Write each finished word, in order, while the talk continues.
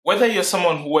Whether you're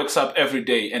someone who wakes up every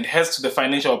day and heads to the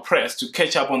financial press to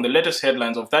catch up on the latest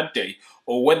headlines of that day,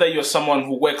 or whether you're someone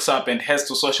who wakes up and heads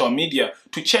to social media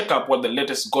to check up what the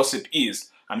latest gossip is,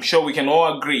 I'm sure we can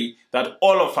all agree that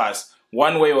all of us,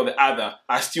 one way or the other,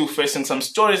 are still facing some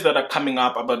stories that are coming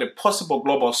up about a possible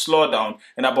global slowdown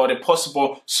and about a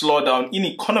possible slowdown in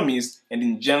economies and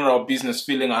in general business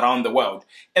feeling around the world.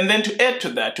 And then to add to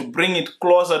that, to bring it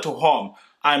closer to home,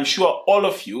 I'm sure all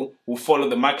of you who follow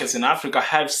the markets in Africa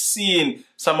have seen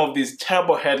some of these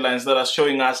terrible headlines that are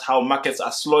showing us how markets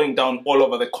are slowing down all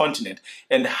over the continent,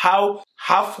 and how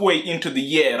halfway into the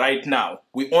year right now,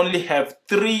 we only have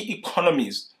 3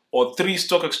 economies or 3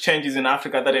 stock exchanges in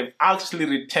Africa that have actually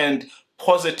returned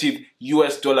positive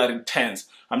US dollar returns.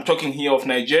 I'm talking here of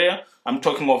Nigeria, I'm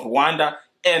talking of Rwanda,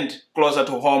 and closer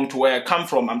to home to where I come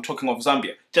from, I'm talking of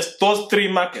Zambia. Just those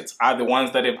 3 markets are the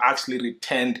ones that have actually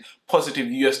returned positive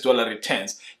US dollar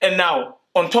returns. And now,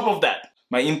 on top of that,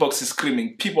 my inbox is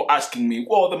screaming, people asking me,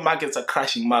 well, the markets are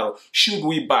crashing, Maro. Should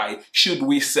we buy? Should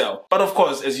we sell? But of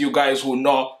course, as you guys who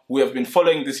know, who have been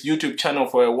following this YouTube channel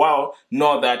for a while,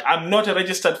 know that I'm not a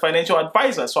registered financial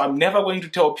advisor, so I'm never going to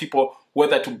tell people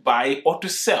whether to buy or to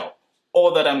sell.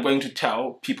 All that I'm going to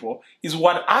tell people is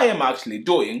what I am actually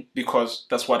doing, because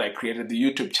that's what I created the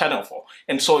YouTube channel for.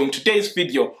 And so in today's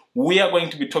video, we are going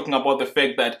to be talking about the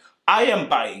fact that I am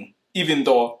buying even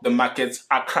though the markets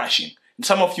are crashing. And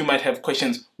some of you might have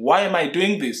questions, why am I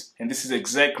doing this? And this is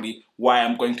exactly why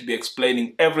I'm going to be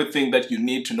explaining everything that you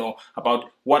need to know about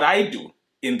what I do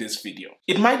in this video.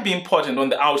 It might be important on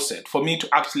the outset for me to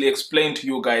actually explain to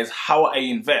you guys how I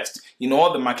invest in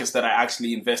all the markets that I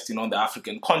actually invest in on the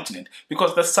African continent,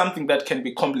 because that's something that can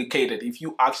be complicated if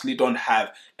you actually don't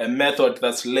have a method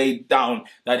that's laid down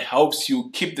that helps you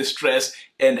keep the stress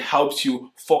and helps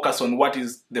you focus on what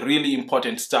is the really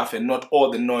important stuff and not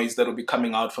all the noise that will be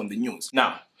coming out from the news.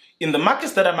 Now, in the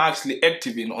markets that I'm actually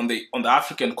active in on the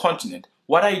African continent,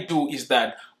 what I do is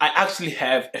that I actually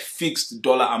have a fixed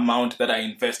dollar amount that I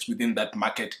invest within that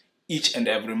market each and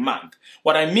every month.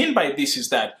 What I mean by this is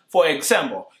that, for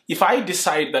example, if I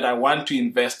decide that I want to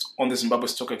invest on the Zimbabwe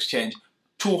Stock Exchange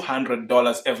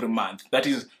 $200 every month, that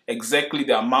is exactly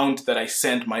the amount that I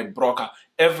send my broker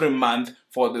every month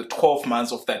for the 12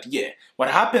 months of that year.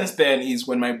 What happens then is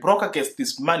when my broker gets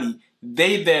this money,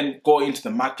 they then go into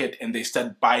the market and they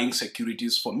start buying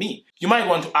securities for me. You might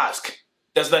want to ask,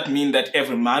 does that mean that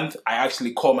every month I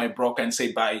actually call my broker and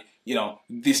say buy,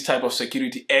 this type of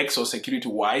security X or security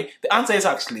Y? The answer is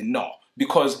actually no,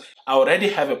 because I already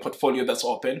have a portfolio that's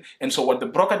open. And so what the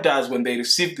broker does when they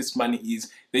receive this money is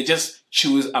they just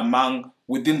choose among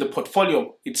within the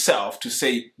portfolio itself to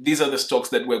say, these are the stocks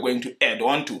that we're going to add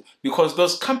on to, because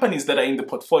those companies that are in the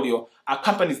portfolio are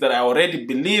companies that I already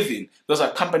believe in. Those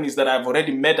are companies that I've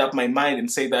already made up my mind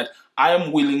and say that I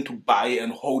am willing to buy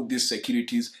and hold these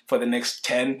securities for the next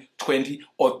 10, 20,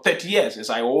 or 30 years. As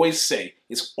I always say,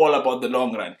 it's all about the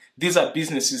long run. These are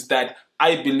businesses that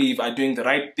I believe are doing the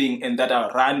right thing and that are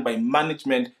run by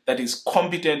management that is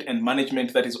competent and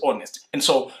management that is honest. And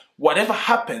so whatever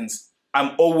happens,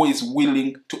 I'm always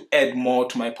willing to add more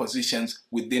to my positions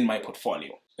within my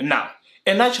portfolio. Now,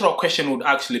 a natural question would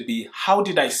actually be, how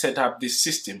did I set up this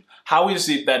system? How is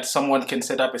it that someone can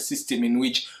set up a system in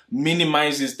which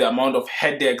minimizes the amount of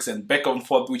headaches and back and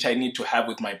forth which I need to have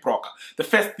with my broker? The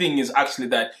first thing is actually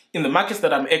that in the markets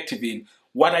that I'm active in,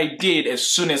 what I did as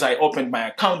soon as I opened my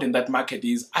account in that market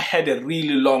is I had a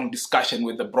really long discussion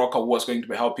with the broker who was going to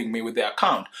be helping me with the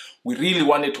account. We really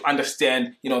wanted to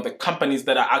understand, the companies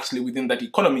that are actually within that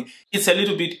economy. It's a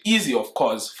little bit easy, of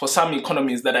course, for some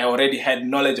economies that I already had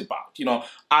knowledge about.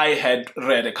 I had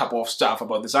read a couple of stuff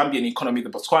about the Zambian economy, the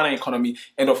Botswana economy,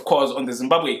 and of course on the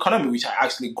Zimbabwe economy, which I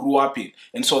actually grew up in.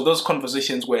 And so those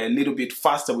conversations were a little bit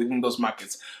faster within those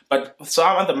markets. But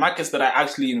some of the markets that I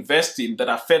actually invest in that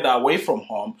are further away from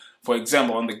home, for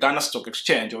example, on the Ghana Stock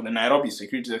Exchange or the Nairobi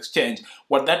Securities Exchange,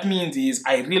 what that means is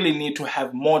I really need to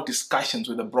have more discussions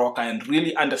with the broker and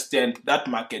really understand that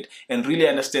market and really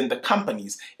understand the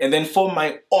companies and then form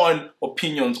my own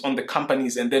opinions on the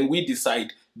companies, and then we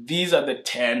decide these are the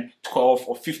 10, 12,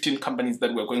 or 15 companies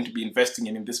that we're going to be investing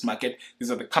in this market.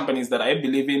 These are the companies that I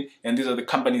believe in, and these are the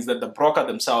companies that the broker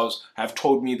themselves have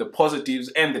told me the positives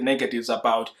and the negatives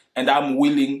about, and I'm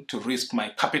willing to risk my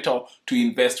capital to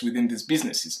invest within these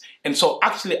businesses. And so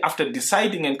actually, after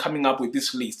deciding and coming up with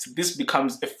this list, this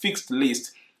becomes a fixed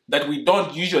list that we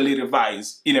don't usually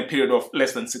revise in a period of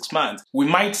less than 6 months. We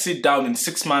might sit down in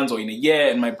 6 months or in a year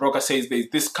and my broker says there's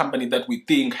this company that we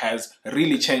think has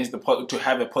really changed to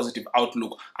have a positive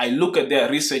outlook. I look at their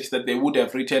research that they would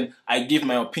have written, I give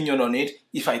my opinion on it.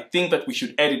 If I think that we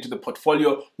should add it to the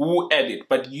portfolio, we will add it.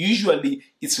 But usually,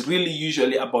 it's really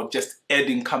usually about just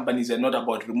adding companies and not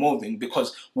about removing,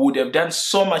 because we would have done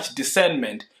so much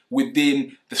discernment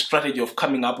within the strategy of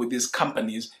coming up with these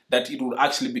companies that it would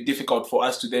actually be difficult for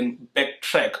us to then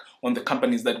backtrack on the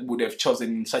companies that we would have chosen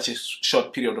in such a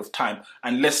short period of time,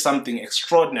 unless something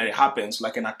extraordinary happens,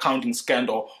 like an accounting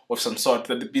scandal of some sort,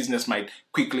 that the business might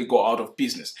quickly go out of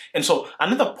business. And so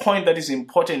another point that is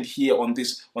important here on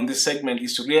this segment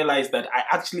is to realize that I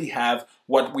actually have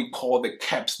what we call the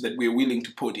caps that we're willing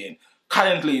to put in.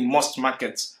 Currently, in most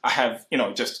markets, I have,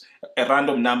 just a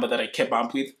random number that I came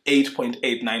up with,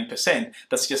 8.89%.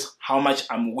 That's just how much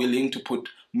I'm willing to put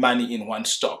money in one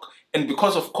stock. And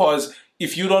because, of course,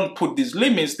 if you don't put these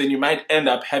limits, then you might end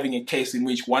up having a case in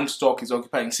which one stock is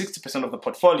occupying 60% of the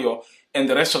portfolio and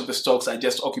the rest of the stocks are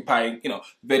just occupying,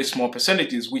 very small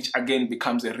percentages, which again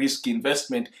becomes a risky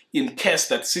investment in case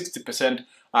that 60%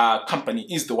 company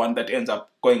is the one that ends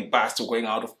up going bust or going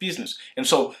out of business. And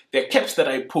so there are caps that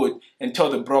I put and tell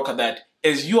the broker that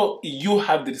as you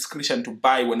have the discretion to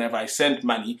buy whenever I send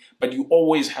money, but you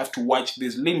always have to watch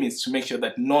these limits to make sure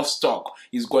that no stock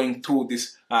is going through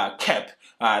this cap,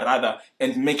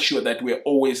 and make sure that we're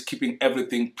always keeping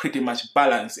everything pretty much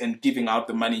balanced and giving out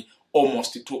the money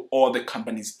almost to all the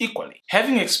companies equally.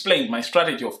 Having explained my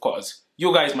strategy, of course,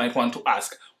 you guys might want to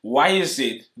ask, why is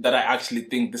it that I actually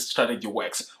think this strategy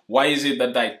works? Why is it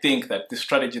that I think that the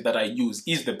strategy that I use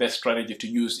is the best strategy to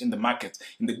use in the market,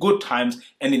 in the good times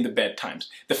and in the bad times?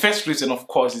 The first reason, of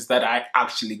course, is that I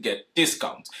actually get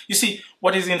discounts. You see,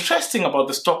 what is interesting about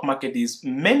the stock market is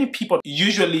many people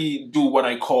usually do what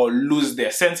I call lose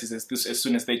their senses as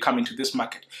soon as they come into this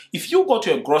market. If you go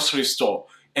to a grocery store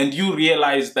and you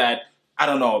realize that, I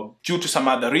don't know, due to some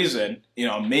other reason,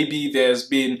 maybe there's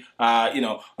been,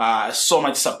 so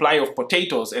much supply of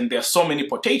potatoes and there are so many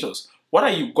potatoes. What are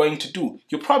you going to do?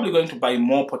 You're probably going to buy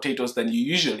more potatoes than you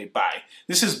usually buy.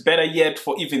 This is better yet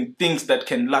for even things that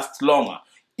can last longer.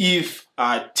 If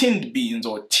tinned beans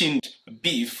or tinned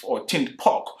beef or tinned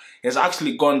pork has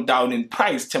actually gone down in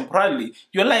price temporarily,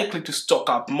 you're likely to stock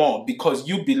up more because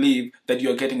you believe that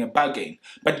you're getting a bargain.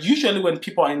 But usually when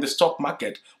people are in the stock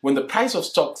market, when the price of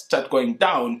stocks start going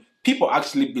down, people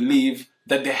actually believe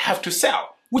that they have to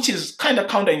sell, which is kind of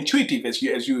counterintuitive, as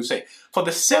you say. For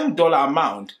the same dollar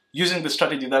amount, using the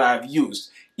strategy that I've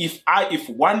used, if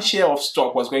one share of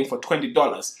stock was going for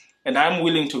 $20 and I'm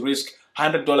willing to risk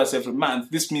 $100 every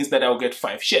month, this means that I'll get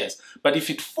 5 shares. But if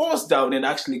it falls down and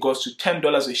actually goes to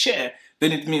 $10 a share,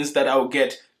 then it means that I'll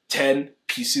get 10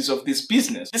 pieces of this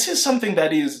business. This is something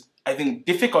that is, I think,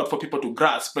 difficult for people to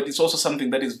grasp, but it's also something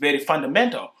that is very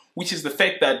fundamental, which is the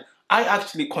fact that I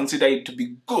actually consider it to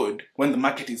be good when the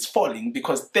market is falling,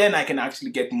 because then I can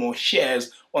actually get more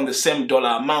shares on the same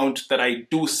dollar amount that I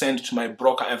do send to my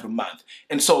broker every month.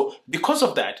 And so because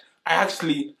of that, I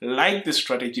actually like this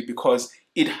strategy because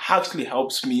it actually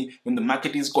helps me when the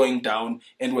market is going down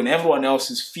and when everyone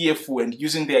else is fearful and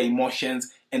using their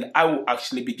emotions, and I will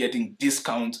actually be getting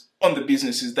discounts on the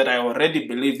businesses that I already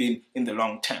believe in the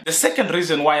long term. The second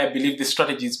reason why I believe this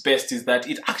strategy is best is that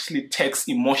it actually takes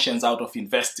emotions out of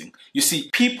investing. You see,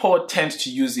 people tend to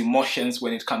use emotions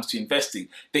when it comes to investing.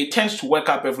 They tend to wake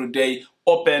up every day,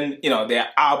 open their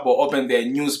app or open their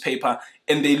newspaper,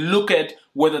 and they look at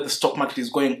whether the stock market is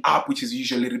going up, which is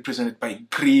usually represented by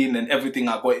green and everything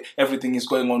is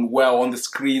going on well on the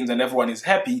screens and everyone is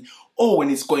happy, or when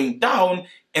it's going down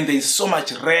and there's so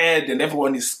much red and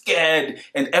everyone is scared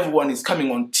and everyone is coming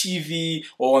on TV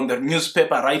or on the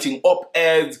newspaper writing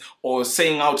op-eds or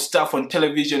saying out stuff on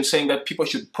television saying that people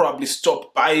should probably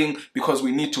stop buying because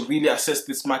we need to really assess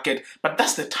this market. But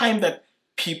that's the time that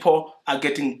people are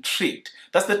getting tricked.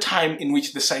 That's the time in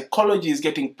which the psychology is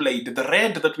getting played. The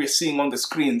red that we're seeing on the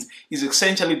screens is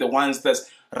essentially the ones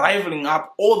that's rivaling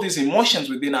up all these emotions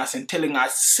within us and telling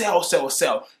us, sell, sell,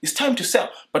 sell. It's time to sell.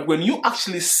 But when you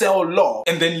actually sell low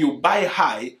and then you buy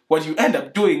high, what you end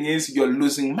up doing is you're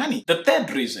losing money. The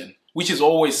third reason, which is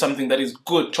always something that is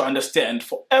good to understand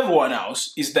for everyone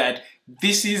else, is that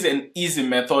this is an easy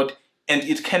method and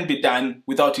it can be done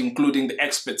without including the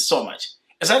experts so much.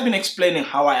 As I've been explaining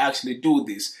how I actually do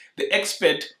this, the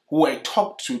expert who I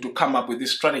talk to come up with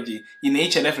this strategy in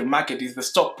each and every market is the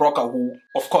stockbroker who,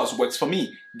 of course, works for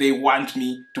me. They want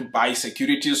me to buy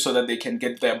securities so that they can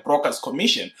get their broker's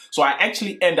commission. So I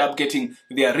actually end up getting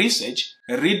their research,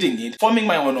 reading it, forming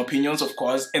my own opinions, of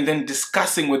course, and then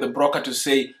discussing with the broker to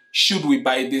say, should we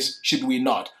buy this, should we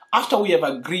not? after we have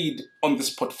agreed on this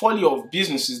portfolio of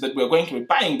businesses that we're going to be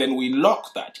buying, then we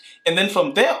lock that. And then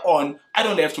from there on, I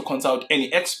don't have to consult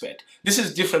any expert. This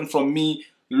is different from me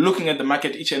looking at the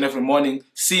market each and every morning,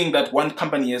 seeing that one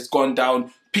company has gone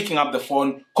down, picking up the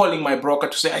phone, calling my broker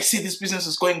to say, I see this business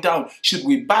is going down, should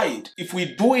we buy it? If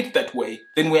we do it that way,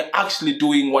 then we're actually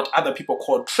doing what other people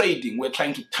call trading. We're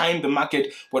trying to time the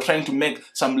market, we're trying to make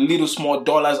some little small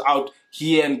dollars out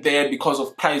here and there because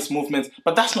of price movements,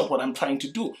 but that's not what I'm trying to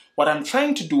do. What I'm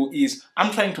trying to do is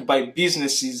I'm trying to buy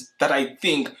businesses that I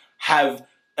think have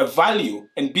a value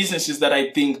and businesses that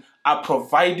I think are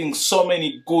providing so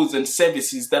many goods and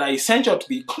services that are essential to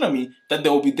the economy that they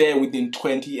will be there within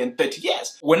 20 and 30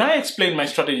 years. When I explain my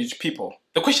strategy to people,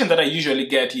 the question that I usually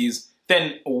get is,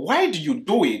 then why do you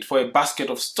do it for a basket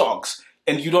of stocks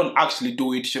and you don't actually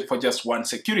do it for just one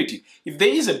security? If there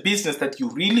is a business that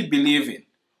you really believe in,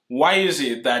 why is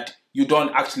it that you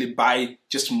don't actually buy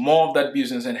just more of that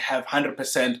business and have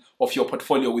 100% of your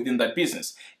portfolio within that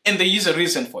business? And there is a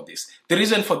reason for this. The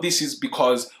reason for this is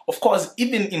because, of course,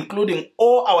 even including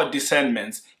all our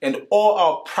discernments and all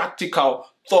our practical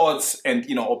thoughts and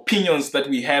opinions that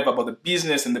we have about the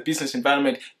business and the business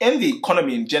environment and the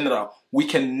economy in general, we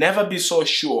can never be so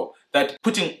sure that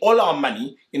putting all our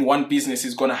money in one business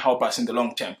is going to help us in the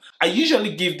long term. I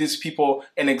usually give these people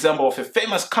an example of a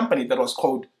famous company that was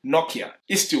called Nokia.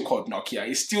 It's still called Nokia.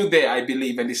 It's still there, I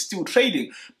believe, and it's still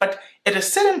trading. But at a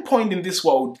certain point in this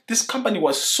world, this company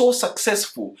was so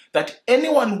successful that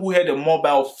anyone who had a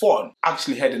mobile phone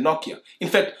actually had a Nokia. In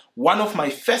fact, one of my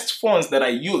first phones that I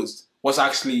used was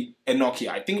actually a Nokia.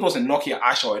 I think it was a Nokia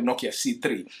Asha or a Nokia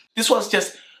C3. This was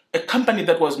just a company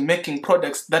that was making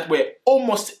products that were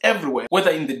almost everywhere,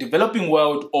 whether in the developing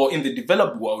world or in the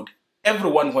developed world,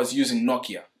 everyone was using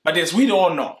Nokia. But as we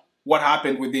all know, what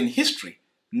happened within history,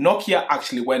 Nokia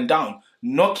actually went down.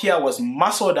 Nokia was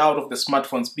muscled out of the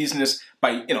smartphones business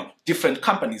by, different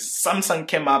companies. Samsung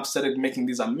came up, started making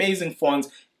these amazing phones.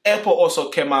 Apple also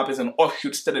came up as an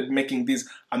offshoot, started making these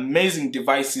amazing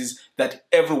devices that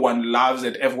everyone loves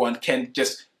and everyone can't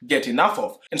just get enough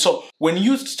of. And so when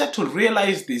you start to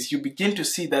realize this, you begin to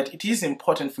see that it is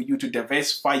important for you to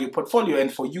diversify your portfolio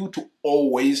and for you to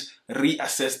always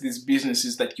reassess these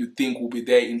businesses that you think will be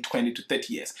there in 20 to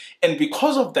 30 years. And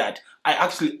because of that, I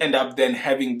actually end up then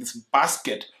having this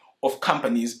basket of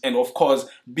companies, and of course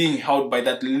being held by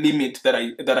that limit that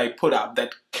I put up,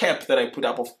 that cap that I put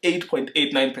up of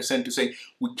 8.89%, to say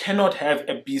we cannot have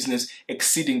a business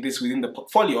exceeding this within the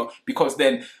portfolio, because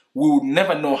then we would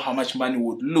never know how much money we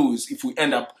would lose if we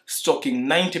end up stocking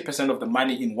 90% of the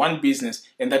money in one business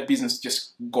and that business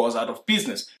just goes out of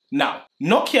business. Now,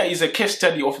 Nokia is a case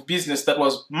study of a business that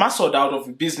was muscled out of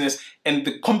a business and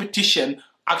the competition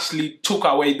actually took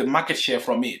away the market share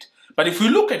from it. But if we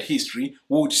look at history,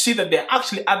 we would see that there are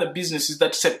actually other businesses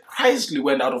that surprisingly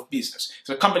went out of business. It's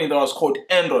a company that was called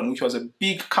Enron, which was a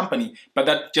big company, but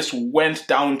that just went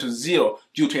down to zero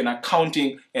due to an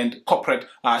accounting and corporate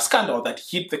scandal that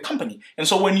hit the company. And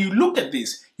so when you look at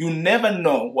this, you never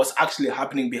know what's actually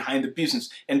happening behind the business.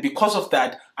 And because of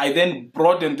that, I then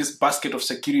broaden this basket of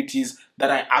securities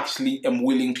that I actually am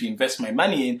willing to invest my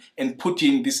money in and put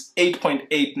in this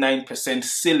 8.89%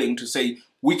 ceiling to say,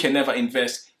 we can never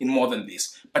invest in more than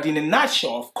this. But in a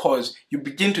nutshell, of course, you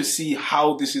begin to see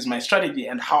how this is my strategy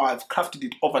and how I've crafted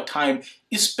it over time,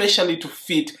 especially to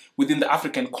fit within the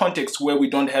African context where we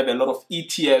don't have a lot of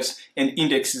ETFs and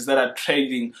indexes that are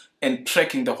trading and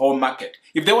tracking the whole market.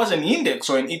 If there was an index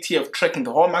or an ETF tracking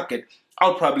the whole market,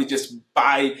 I'll probably just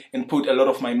buy and put a lot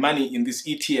of my money in this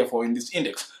ETF or in this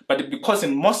index. But because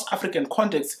in most African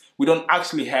contexts, we don't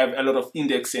actually have a lot of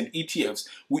index and ETFs,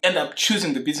 we end up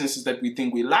choosing the businesses that we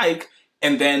think we like,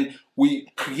 and then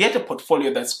we create a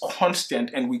portfolio that's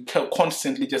constant and we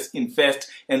constantly just invest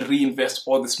and reinvest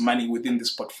all this money within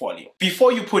this portfolio.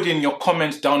 Before you put in your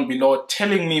comments down below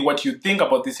telling me what you think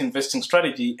about this investing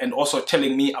strategy and also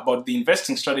telling me about the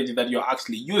investing strategy that you're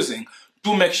actually using,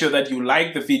 do make sure that you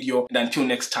like the video, and until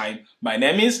next time, my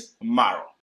name is Maro.